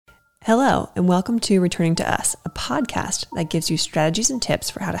Hello, and welcome to Returning to Us, a podcast that gives you strategies and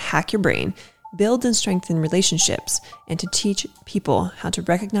tips for how to hack your brain, build and strengthen relationships, and to teach people how to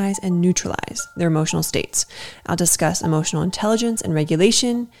recognize and neutralize their emotional states. I'll discuss emotional intelligence and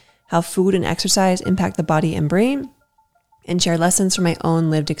regulation, how food and exercise impact the body and brain, and share lessons from my own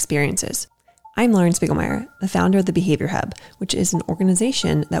lived experiences. I'm Lauren Spiegelmeier, the founder of the Behavior Hub, which is an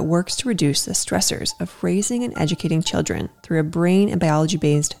organization that works to reduce the stressors of raising and educating children through a brain and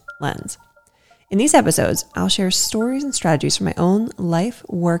biology-based lens. In these episodes, I'll share stories and strategies from my own life,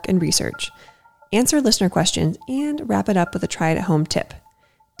 work, and research, answer listener questions, and wrap it up with a try-it-at-home tip.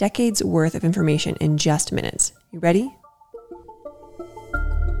 Decades worth of information in just minutes. You ready?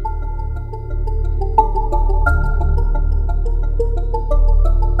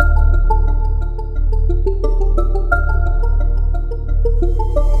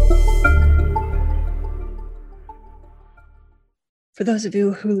 For those of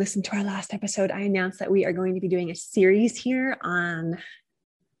you who listened to our last episode, I announced that we are going to be doing a series here on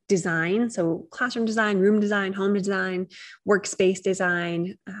design. So classroom design, room design, home design, workspace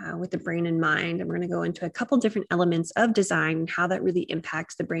design with the brain in mind. And we're going to go into a couple different elements of design and how that really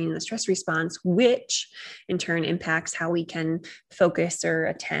impacts the brain and the stress response, which in turn impacts how we can focus or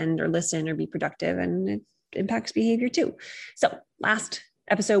attend or listen or be productive. And it impacts behavior too. So last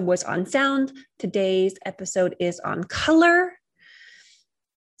episode was on sound. Today's episode is on color.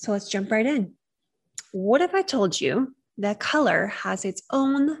 So let's jump right in. What if I told you that color has its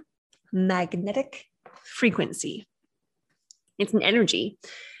own magnetic frequency? It's an energy,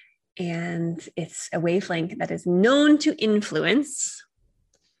 and it's a wavelength that is known to influence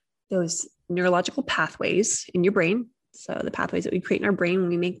those neurological pathways in your brain. So the pathways that we create in our brain when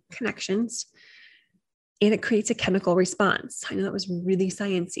we make connections, and it creates a chemical response. I know that was really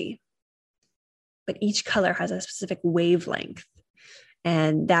sciencey, but each color has a specific wavelength.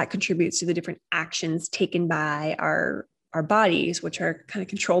 And that contributes to the different actions taken by our bodies, which are kind of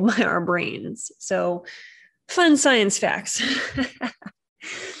controlled by our brains. So fun science facts.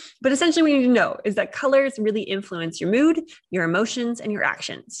 But essentially what you need to know is that colors really influence your mood, your emotions, and your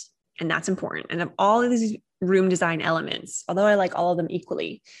actions. And that's important. And of all of these room design elements, although I like all of them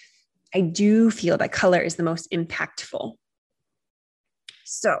equally, I do feel that color is the most impactful.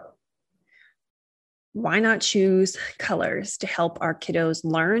 So why not choose colors to help our kiddos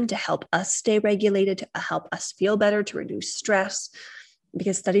learn, to help us stay regulated, to help us feel better, to reduce stress?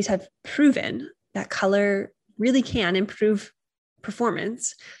 Because studies have proven that color really can improve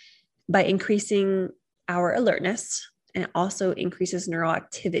performance by increasing our alertness, and it also increases neural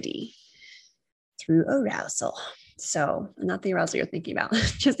activity through arousal. So not the arousal you're thinking about,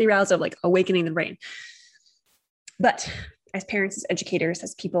 just the arousal of like awakening the brain. But as parents, as educators,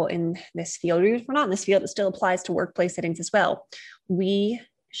 as people in this field, we're not in this field, it still applies to workplace settings as well. We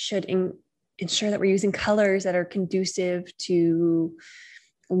should ensure that we're using colors that are conducive to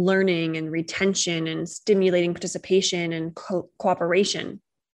learning and retention and stimulating participation and cooperation,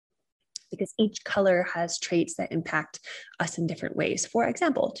 because each color has traits that impact us in different ways. For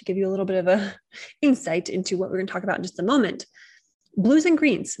example, to give you a little bit of an insight into what we're going to talk about in just a moment, blues and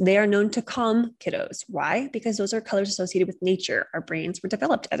greens, they are known to calm kiddos. Why? Because those are colors associated with nature. Our brains were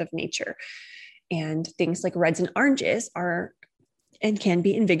developed out of nature. And things like reds and oranges are and can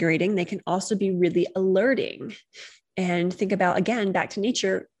be invigorating. They can also be really alerting. And think about, again, back to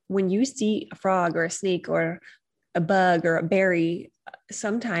nature, when you see a frog or a snake or a bug or a berry,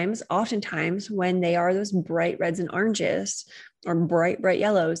 oftentimes when they are those bright reds and oranges or bright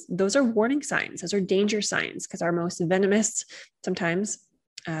yellows, those are warning signs. Those are danger signs, because our most venomous, sometimes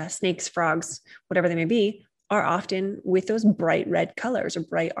snakes, frogs, whatever they may be, are often with those bright red colors or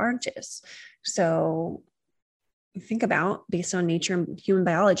bright oranges. So think about, based on nature and human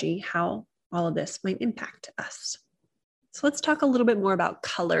biology, how all of this might impact us. So let's talk a little bit more about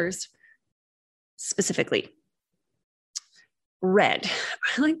colors specifically. Red.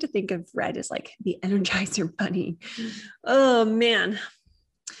 I like to think of red as like the Energizer Bunny. Oh man.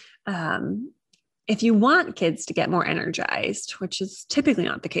 If you want kids to get more energized, which is typically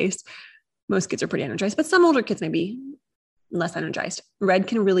not the case, most kids are pretty energized, but some older kids may be less energized. Red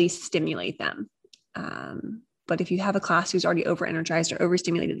can really stimulate them. But if you have a class who's already over-energized or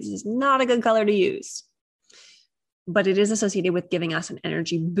overstimulated, this is not a good color to use. But it is associated with giving us an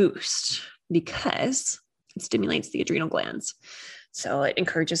energy boost because it stimulates the adrenal glands. So it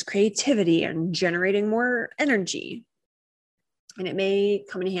encourages creativity and generating more energy. And it may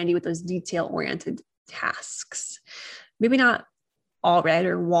come in handy with those detail-oriented tasks. Maybe not all red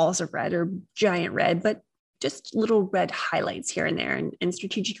or walls of red or giant red, but just little red highlights here and there, and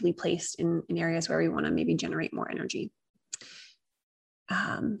strategically placed in areas where we want to maybe generate more energy.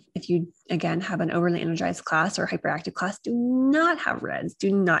 If you, again, have an overly energized class or hyperactive class, do not have reds.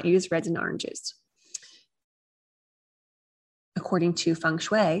 Do not use reds and oranges. According to Feng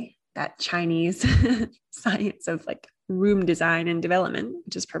Shui, that Chinese science of like room design and development,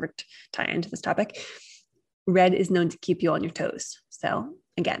 which is perfect tie into this topic, red is known to keep you on your toes. So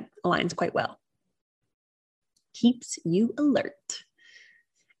again, aligns quite well. Keeps you alert.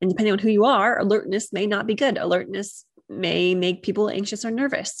 And depending on who you are, alertness may not be good. Alertness may make people anxious or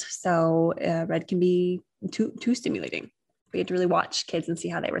nervous. So red can be too stimulating. We have to really watch kids and see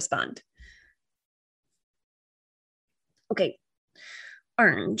how they respond. Okay,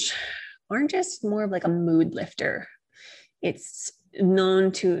 orange. Orange is more of like a mood lifter. It's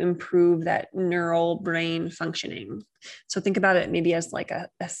known to improve that neural brain functioning. So think about it maybe as like a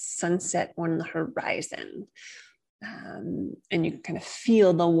sunset on the horizon. And you can kind of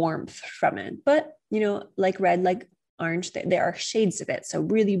feel the warmth from it. But, like red, like orange, there are shades of it. So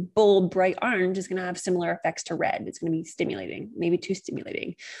really bold, bright orange is going to have similar effects to red. It's going to be stimulating, maybe too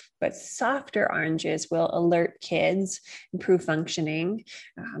stimulating. But softer oranges will alert kids, improve functioning,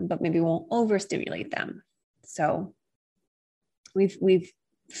 but maybe won't overstimulate them. So we've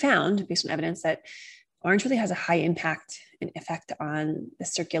found, based on evidence, that orange really has a high impact and effect on the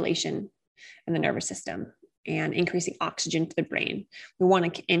circulation and the nervous system, and increasing oxygen to the brain. We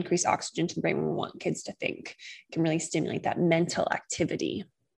want to increase oxygen to the brain when we want kids to think. It can really stimulate that mental activity.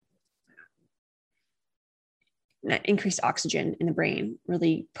 And that increased oxygen in the brain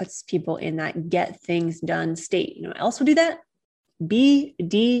really puts people in that get things done state. You know what else will do that?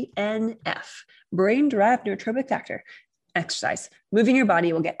 BDNF, brain-derived neurotrophic factor. Exercise. Moving your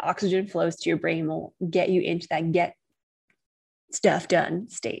body will get oxygen flows to your brain, will get you into that get stuff done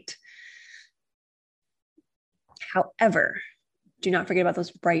state. However, do not forget about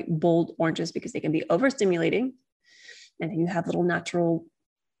those bright, bold oranges, because they can be overstimulating. And you have little natural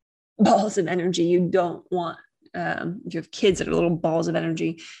balls of energy. You don't want, if you have kids that are little balls of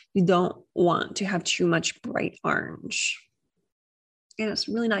energy, you don't want to have too much bright orange. And it's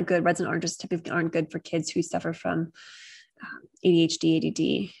really not good. Reds and oranges typically aren't good for kids who suffer from ADHD,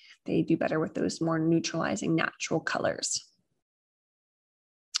 ADD. They do better with those more neutralizing natural colors.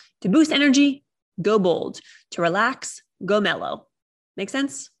 To boost energy, go bold. To relax, go mellow. Make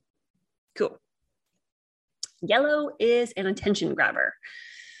sense? Cool. Yellow is an attention grabber.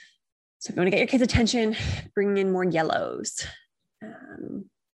 So if you want to get your kids' attention, bring in more yellows.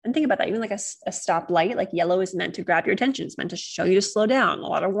 And think about that. Even like a stoplight, like yellow is meant to grab your attention. It's meant to show you to slow down. A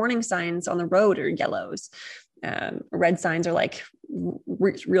lot of warning signs on the road are yellows. Red signs are like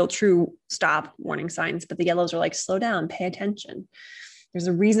real true stop warning signs, but the yellows are like slow down, pay attention. There's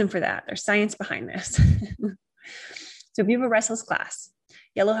a reason for that. There's science behind this. So if you have a restless class,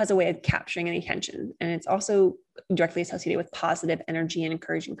 yellow has a way of capturing any attention, and it's also directly associated with positive energy and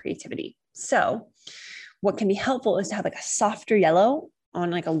encouraging creativity. So what can be helpful is to have like a softer yellow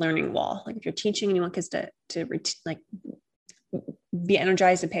on like a learning wall. Like if you're teaching and you want kids to like be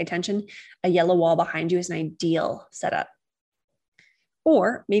energized and pay attention, a yellow wall behind you is an ideal setup.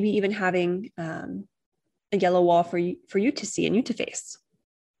 Or maybe even having a yellow wall for you to see and you to face.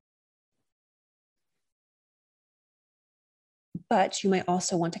 But you might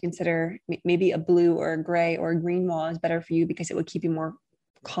also want to consider maybe a blue or a gray or a green wall is better for you, because it would keep you more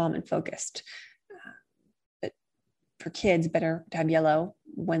calm and focused. But for kids, better to have yellow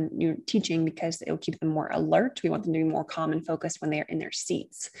when you're teaching, because it will keep them more alert. We want them to be more calm and focused when they're in their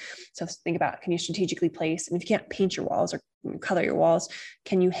seats. So think about, can you strategically place, if you can't paint your walls or color your walls,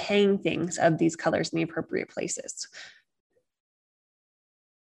 can you hang things of these colors in the appropriate places?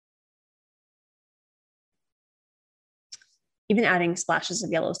 Even adding splashes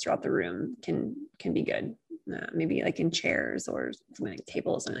of yellows throughout the room can be good. Maybe like in chairs or something like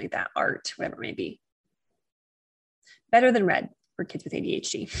tables, something like that, art, whatever it may be. Better than red for kids with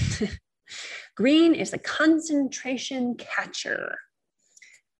ADHD. Green is the concentration catcher.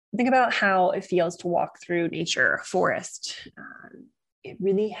 Think about how it feels to walk through nature, a forest. It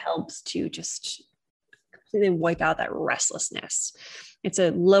really helps to just completely wipe out that restlessness. It's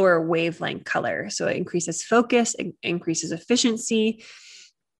a lower wavelength color, so it increases focus, it increases efficiency.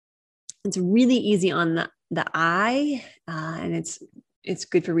 It's really easy on the eye, and it's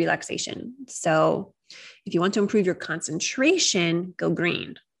good for relaxation. So if you want to improve your concentration, go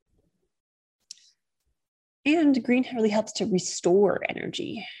green. And green really helps to restore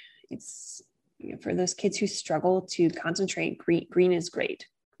energy. It's, for those kids who struggle to concentrate, green is great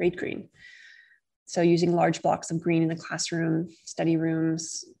green. So using large blocks of green in the classroom, study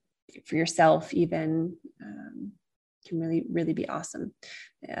rooms, for yourself even, can really, really be awesome.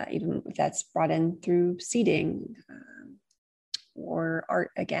 Even if that's brought in through seating, or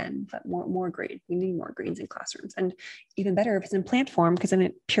art again, but more green. We need more greens in classrooms, and even better if it's in plant form, because then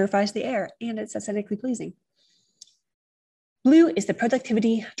it purifies the air and it's aesthetically pleasing. Blue is the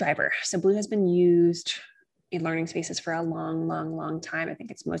productivity driver. So blue has been used in learning spaces for a long time. I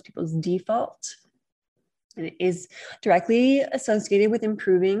think it's most people's default, and it is directly associated with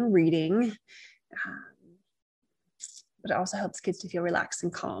improving reading. But it also helps kids to feel relaxed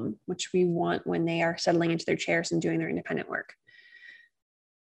and calm, which we want when they are settling into their chairs and doing their independent work.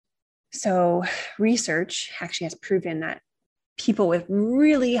 So research actually has proven that people with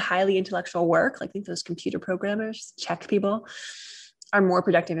really highly intellectual work, like think those computer programmers, tech people, are more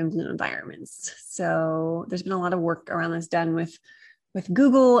productive in blue environments. So there's been a lot of work around this done with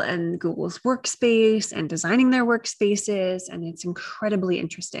Google and Google's workspace and designing their workspaces, and it's incredibly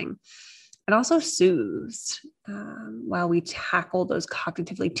interesting. It also soothes while we tackle those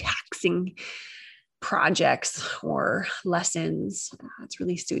cognitively taxing projects or lessons. It's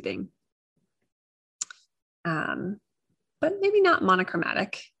really soothing. But maybe not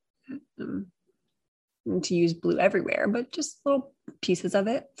monochromatic, to use blue everywhere, but just little pieces of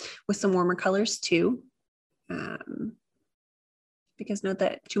it with some warmer colors too. Because note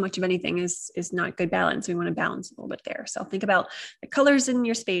that too much of anything is not good balance. We want to balance a little bit there. So think about the colors in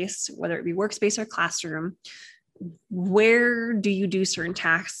your space, whether it be workspace or classroom. Where do you do certain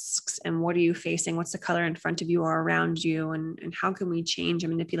tasks, and what are you facing? What's the color in front of you or around you? And how can we change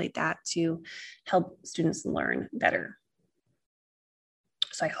and manipulate that to help students learn better?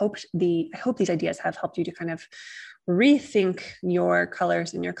 So I hope these ideas have helped you to kind of rethink your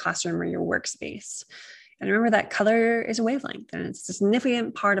colors in your classroom or your workspace. And remember that color is a wavelength, and it's a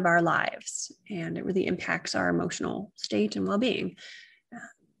significant part of our lives, and it really impacts our emotional state and well-being.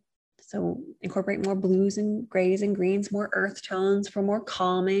 So incorporate more blues and grays and greens, more earth tones for more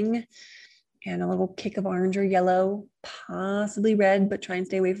calming, and a little kick of orange or yellow, possibly red, but try and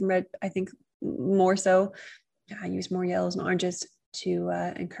stay away from red. I think more so. I use more yellows and oranges to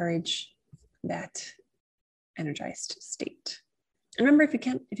encourage that energized state. And remember, if you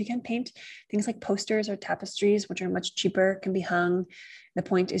can't paint, things like posters or tapestries, which are much cheaper, can be hung. The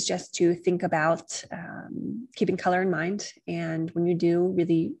point is just to think about keeping color in mind. And when you do,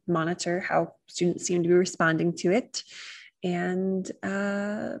 really monitor how students seem to be responding to it, and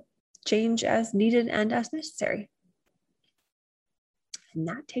change as needed and as necessary. And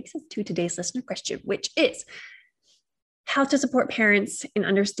that takes us to today's listener question, which is how to support parents in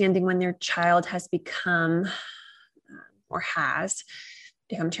understanding when their child has become or has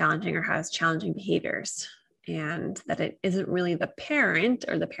become challenging or has challenging behaviors, and that it isn't really the parent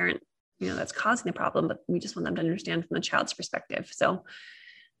or the parent, that's causing the problem, but we just want them to understand from the child's perspective. So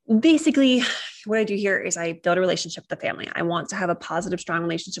basically what I do here is I build a relationship with the family. I want to have a positive, strong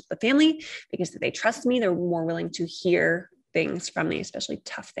relationship with the family, because if they trust me, they're more willing to hear things from me, especially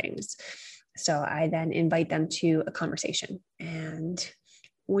tough things. So I then invite them to a conversation. And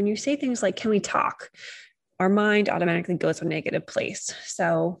when you say things like, can we talk? Our mind automatically goes to a negative place.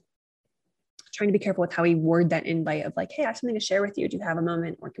 So trying to be careful with how we word that invite of like, hey, I have something to share with you. Do you have a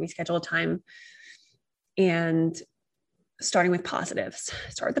moment, or can we schedule a time? And starting with positives.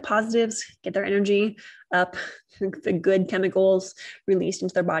 Start with the positives, get their energy up, the good chemicals released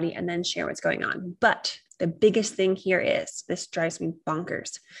into their body, and then share what's going on. But the biggest thing here is, this drives me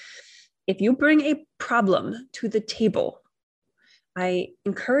bonkers. If you bring a problem to the table, I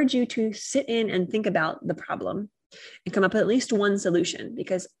encourage you to sit in and think about the problem and come up with at least one solution,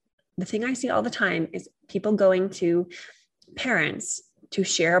 because the thing I see all the time is people going to parents to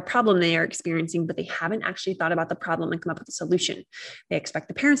share a problem they are experiencing, but they haven't actually thought about the problem and come up with a solution. They expect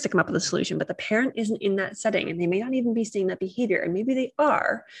the parents to come up with a solution, but the parent isn't in that setting, and they may not even be seeing that behavior. And maybe they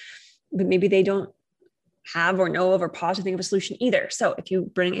are, but maybe they don't have or know of or pause to think of a solution either. So if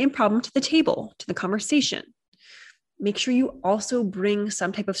you bring a problem to the table, to the conversation, make sure you also bring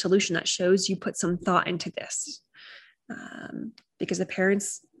some type of solution that shows you put some thought into this. Because the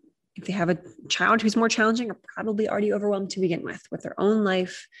parents, if they have a child who's more challenging, are probably already overwhelmed to begin with their own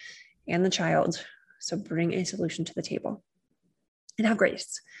life and the child. So bring a solution to the table and have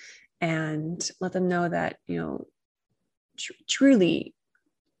grace, and let them know that, truly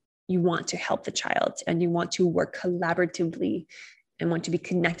you want to help the child, and you want to work collaboratively and want to be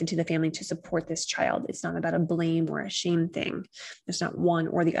connected to the family to support this child. It's not about a blame or a shame thing. There's not one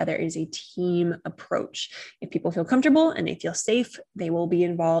or the other. It is a team approach. If people feel comfortable and they feel safe, they will be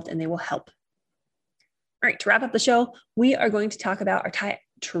involved and they will help. All right, to wrap up the show, we are going to talk about our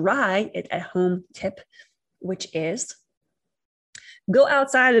try it at home tip, which is go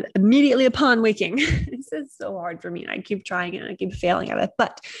outside immediately upon waking. This is so hard for me. I keep trying it and I keep failing at it,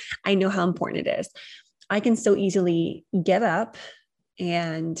 but I know how important it is. I can so easily get up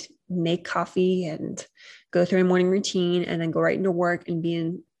and make coffee and go through a morning routine and then go right into work and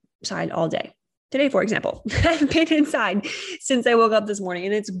be inside all day. Today, for example, I've been inside since I woke up this morning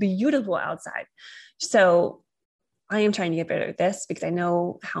and it's beautiful outside. So I am trying to get better at this because I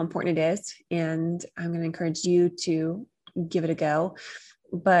know how important it is. And I'm going to encourage you to give it a go.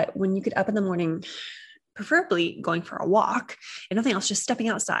 But when you get up in the morning, preferably going for a walk and nothing else, just stepping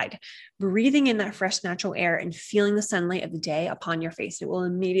outside, breathing in that fresh natural air and feeling the sunlight of the day upon your face, it will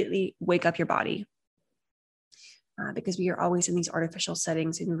immediately wake up your body. Because we are always in these artificial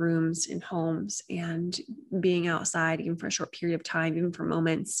settings in rooms, in homes, and being outside, even for a short period of time, even for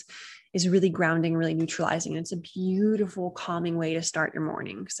moments, is really grounding, really neutralizing. And it's a beautiful, calming way to start your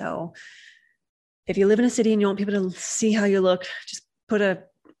morning. So if you live in a city and you want people to see how you look, just put a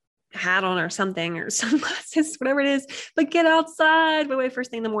hat on or something, or sunglasses, whatever it is, but get outside by way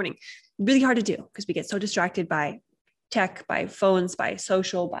first thing in the morning. Really hard to do because we get so distracted by tech, by phones, by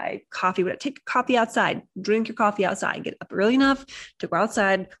social, by coffee. Take coffee outside, drink your coffee outside, get up early enough to go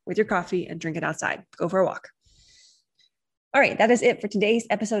outside with your coffee and drink it outside. Go for a walk. All right, that is it for today's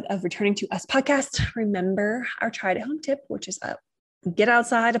episode of Returning to Us podcast. Remember our try it at home tip, which is get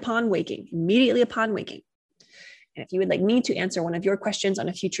outside upon waking, immediately upon waking. And if you would like me to answer one of your questions on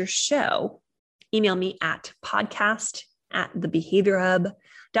a future show, email me at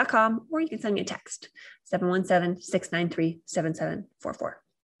podcast@thebehaviorhub.com, or you can send me a text, 717-693-7744.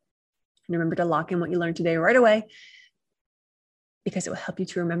 And remember to lock in what you learned today right away, because it will help you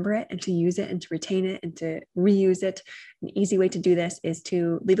to remember it and to use it and to retain it and to reuse it. An easy way to do this is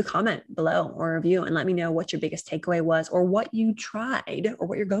to leave a comment below or a review and let me know what your biggest takeaway was, or what you tried, or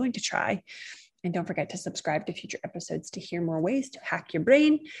what you're going to try. And don't forget to subscribe to future episodes to hear more ways to hack your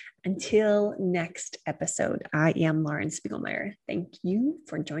brain. Until next episode, I am Lauren Spiegelmeier. Thank you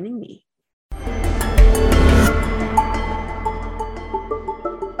for joining me.